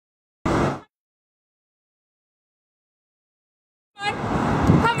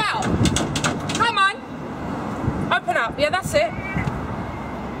Come out. Come on. Open up. Yeah, that's it.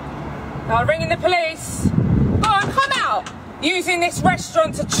 I'm ringing the police. Go on, come out. Using this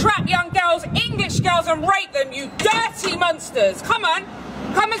restaurant to trap young girls, English girls, and rape them, you dirty monsters. Come on.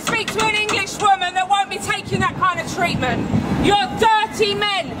 Come and speak to an English woman that won't be taking that kind of treatment. You're dirty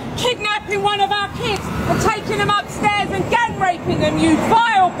men kidnapping one of our kids and taking them upstairs and gang raping them, you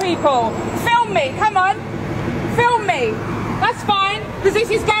vile people. Film me, come on. Film me. That's fine, because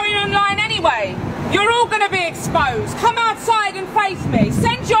this is going online anyway. You're all going to be exposed. Come outside and face me.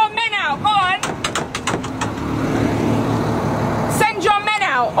 Send your men out, go on. Send your men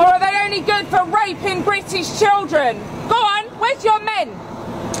out, or are they only good for raping British children? Go on, where's your men?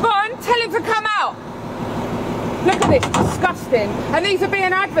 Go on, tell him to come out. Look at this, disgusting. And these are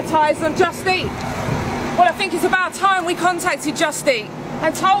being advertised on Just Eat. Well, I think it's about time we contacted Just Eat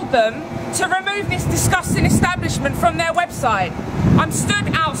and told them to remove this disgusting establishment from their website. I'm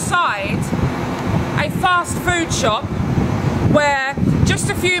stood outside a fast food shop where just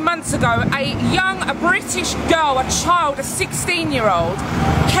a few months ago a British girl, a child, a 16-year-old,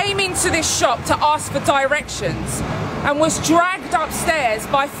 came into this shop to ask for directions and was dragged upstairs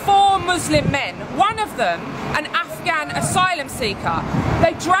by 4 Muslim men, one of them an Afghan asylum seeker.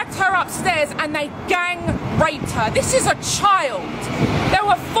 They dragged her upstairs and they gang raped her. This is a child. There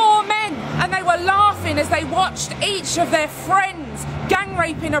were 4 men and they were laughing as they watched each of their friends gang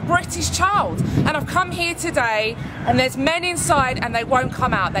raping a British child. And I've come here today and there's men inside and they won't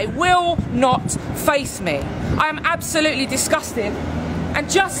come out. They will not face me. I am absolutely disgusted.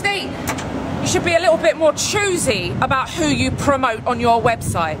 And Just Eat, you should be a little bit more choosy about who you promote on your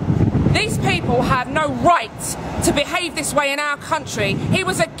website. These people have no right to behave this way in our country. He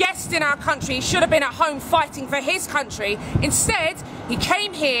was a guest in our country. He should have been at home fighting for his country. Instead, he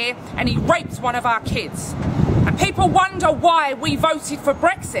came here and he raped one of our kids. And people wonder why we voted for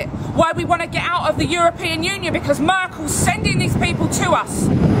Brexit, why we want to get out of the European Union, because Merkel's sending these people to us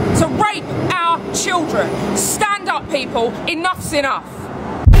to rape our children. Stand up, people. Enough's enough.